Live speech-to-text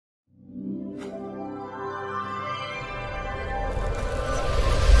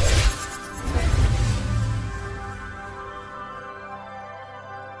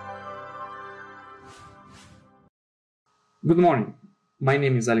Good morning, my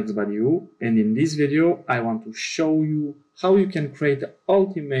name is Alex Badiou, and in this video I want to show you how you can create the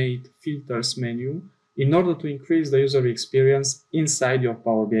ultimate filters menu in order to increase the user experience inside your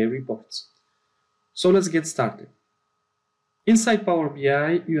Power BI reports. So let's get started. Inside Power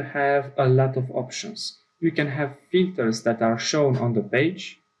BI you have a lot of options. You can have filters that are shown on the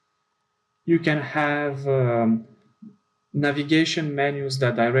page. You can have navigation menus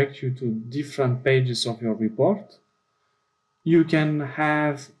that direct you to different pages of your report. You can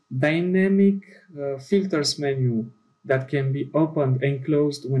have dynamic filters menu that can be opened and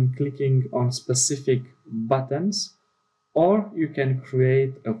closed when clicking on specific buttons, or you can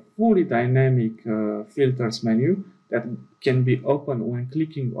create a fully dynamic filters menu that can be opened when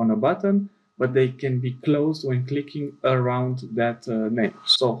clicking on a button, but they can be closed when clicking around that menu.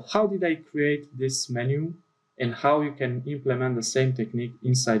 So how did I create this menu and how you can implement the same technique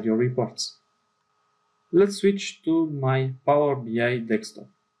inside your reports? Let's switch to my Power BI desktop.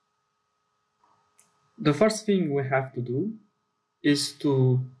 The first thing we have to do is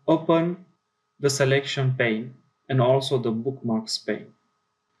to open the selection pane and also the bookmarks pane.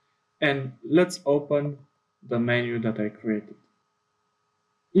 And let's open the menu that I created.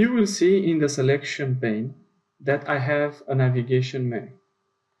 You will see in the selection pane that I have a navigation menu.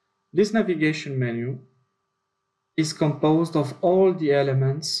 This navigation menu is composed of all the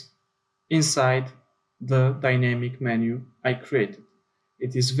elements inside the dynamic menu I created.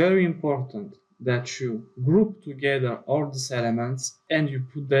 It is very important that you group together all these elements and you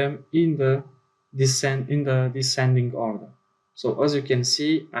put them in the descending order. So as you can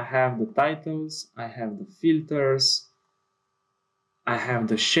see, I have the titles, I have the filters, I have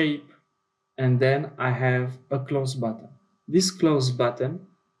the shape, and then I have a close button. This close button,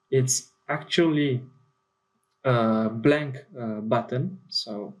 it's actually a blank button.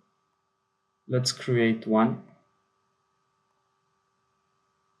 So let's create one.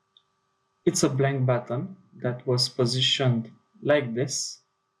 It's a blank button that was positioned like this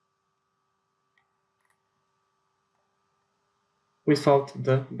without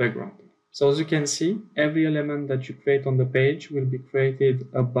the background. So as you can see, every element that you create on the page will be created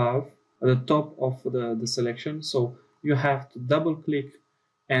above, at the top of the selection. So you have to double click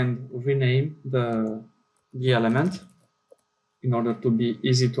and rename the element in order to be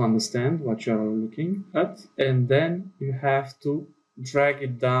easy to understand what you are looking at. And then you have to drag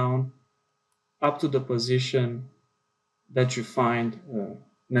it down up to the position that you find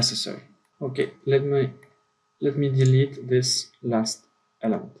necessary. Okay, let me delete this last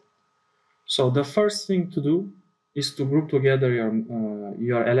element. So the first thing to do is to group together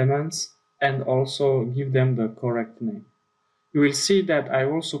your elements and also give them the correct name. You will see that I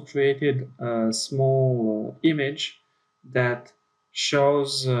also created a small image that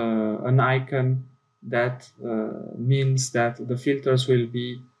shows an icon that means that the filters will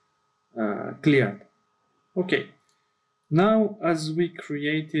be cleared. Okay, now as we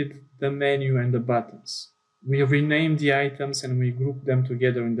created the menu and the buttons, we renamed the items and we group them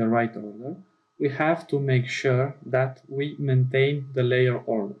together in the right order. We have to make sure that we maintain the layer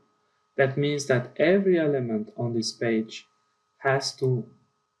order. That means that every element on this page has to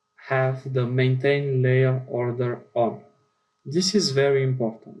have the maintain layer order on. This is very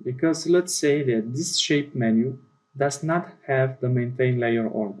important because let's say that this shape menu does not have the maintain layer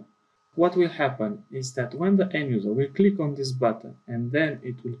order. What will happen is that when the end user will click on this button and then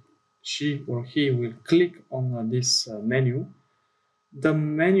she or he will click on this menu, the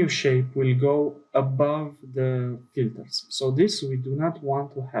menu shape will go above the filters. So this we do not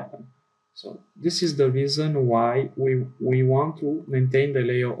want to happen. So this is the reason why we want to maintain the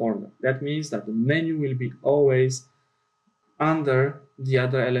layer order. That means that the menu will be always under the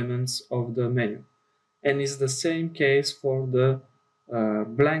other elements of the menu. And it's the same case for the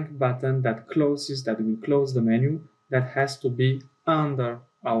blank button that will close the menu, that has to be under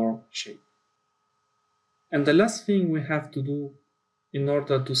our shape. And the last thing we have to do in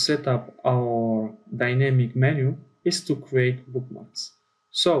order to set up our dynamic menu is to create bookmarks.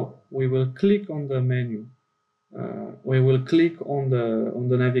 So we will click on the menu, we will click on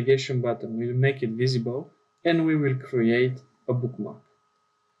the navigation button, we will make it visible, and we will create a bookmark.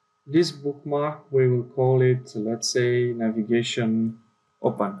 This bookmark, we will call it, let's say, navigation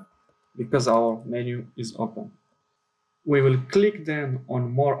open, because our menu is open. We will click then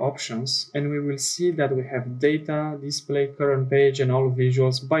on more options and we will see that we have data, display, current page, and all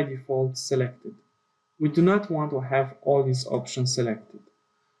visuals by default selected. We do not want to have all these options selected.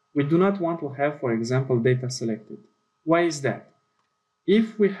 We do not want to have, for example, data selected. Why is that?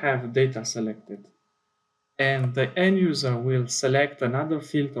 If we have data selected and the end user will select another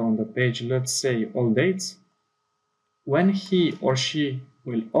filter on the page, let's say all dates, when he or she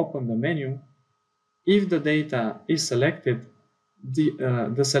will open the menu, if the data is selected,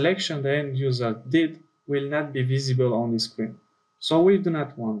 the selection the end user did will not be visible on the screen. So we do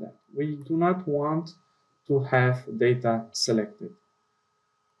not want that. We do not want to have data selected.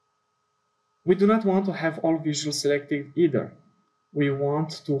 We do not want to have all visuals selected either. We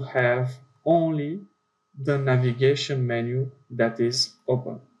want to have only the navigation menu that is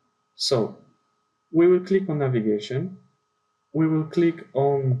open. So we will click on navigation. We will click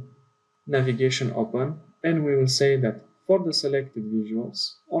on navigation open, and we will say that for the selected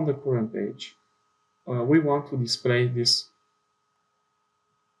visuals on the current page, we want to display this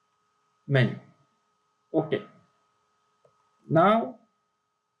menu. Okay. Now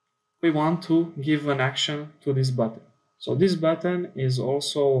we want to give an action to this button. So this button is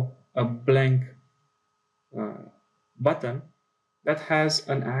also a blank button that has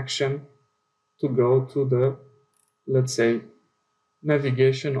an action to go to the, let's say,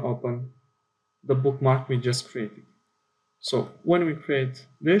 navigation open, the bookmark we just created. So when we create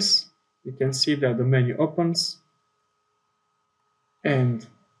this, you can see that the menu opens, and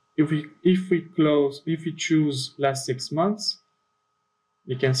if we choose last 6 months,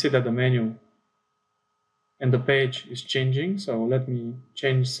 you can see that the menu and the page is changing. So let me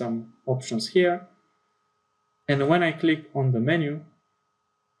change some options here. And when I click on the menu,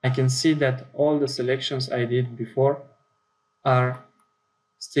 I can see that all the selections I did before are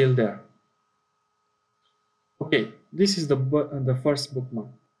still there. Okay, this is the first bookmark.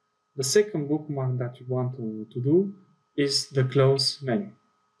 The second bookmark that you want to do is the close menu.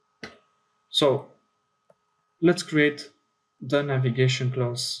 So let's create the navigation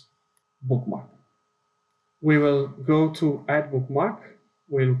close bookmark. We will go to add bookmark.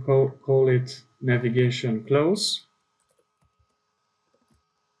 We'll call it navigation close.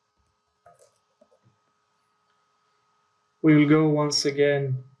 We will go once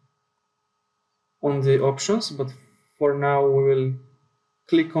again on the options, but for now we will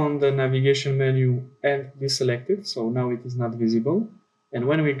click on the navigation menu and deselect it, so now it is not visible. And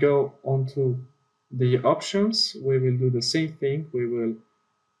when we go onto the options, we will do the same thing. We will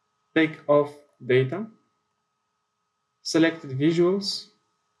take off data, selected visuals,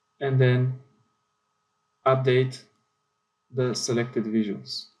 and then update the selected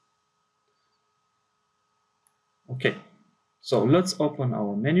visuals. Okay, so let's open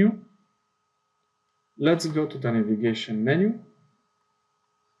our menu. Let's go to the navigation menu.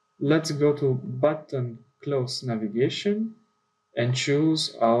 Let's go to button close navigation and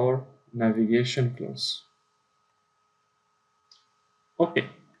choose our navigation close. Okay,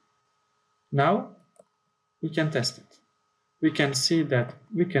 now we can test it. We can see that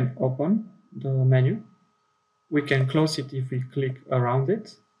we can open the menu. We can close it if we click around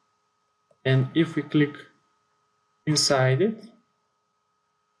it. And if we click inside it,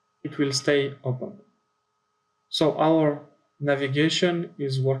 it will stay open. So our navigation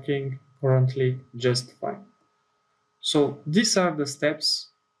is working currently just fine. So these are the steps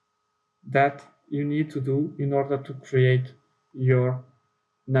that you need to do in order to create your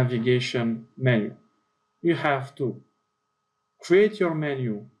navigation menu. You have to create your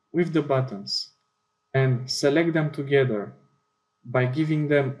menu with the buttons and select them together by giving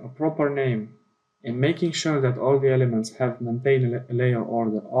them a proper name and making sure that all the elements have maintained layer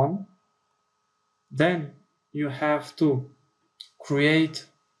order on. Then you have to create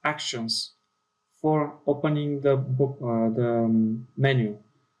actions for opening the menu,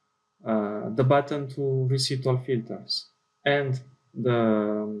 the button to reset all filters, and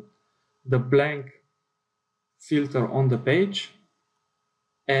the blank filter on the page,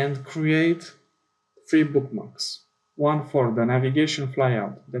 and create 3 bookmarks. One for the navigation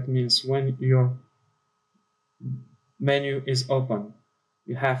flyout. That means when your menu is open,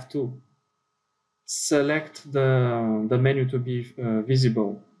 you have to select the menu to be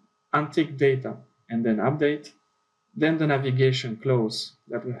visible, untick data, and then update. Then the navigation close,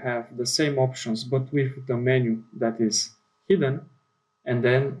 that will have the same options but with the menu that is hidden. And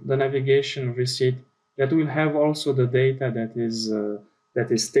then the navigation reset, that will have also the data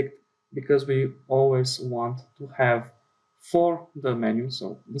that is ticked, because we always want to have for the menu,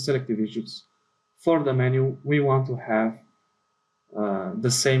 so the selected visuals, for the menu we want to have the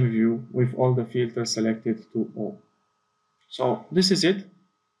same view with all the filters selected to all. So this is it.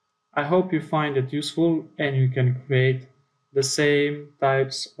 I hope you find it useful and you can create the same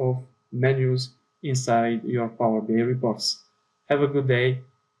types of menus inside your Power BI reports. Have a good day.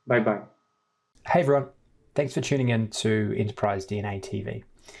 Bye-bye. Hey everyone, thanks for tuning in to Enterprise DNA TV.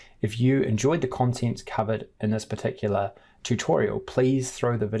 If you enjoyed the content covered in this particular tutorial, please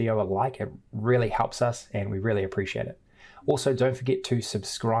throw the video a like. It really helps us and we really appreciate it. Also, don't forget to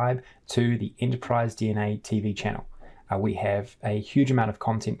subscribe to the Enterprise DNA TV channel. We have a huge amount of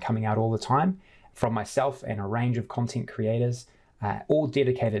content coming out all the time from myself and a range of content creators, all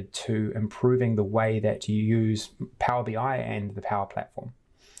dedicated to improving the way that you use Power BI and the Power Platform.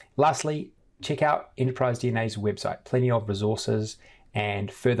 Lastly, check out Enterprise DNA's website. Plenty of resources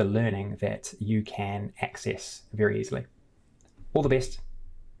and further learning that you can access very easily. All the best.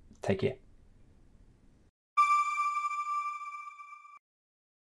 Take care.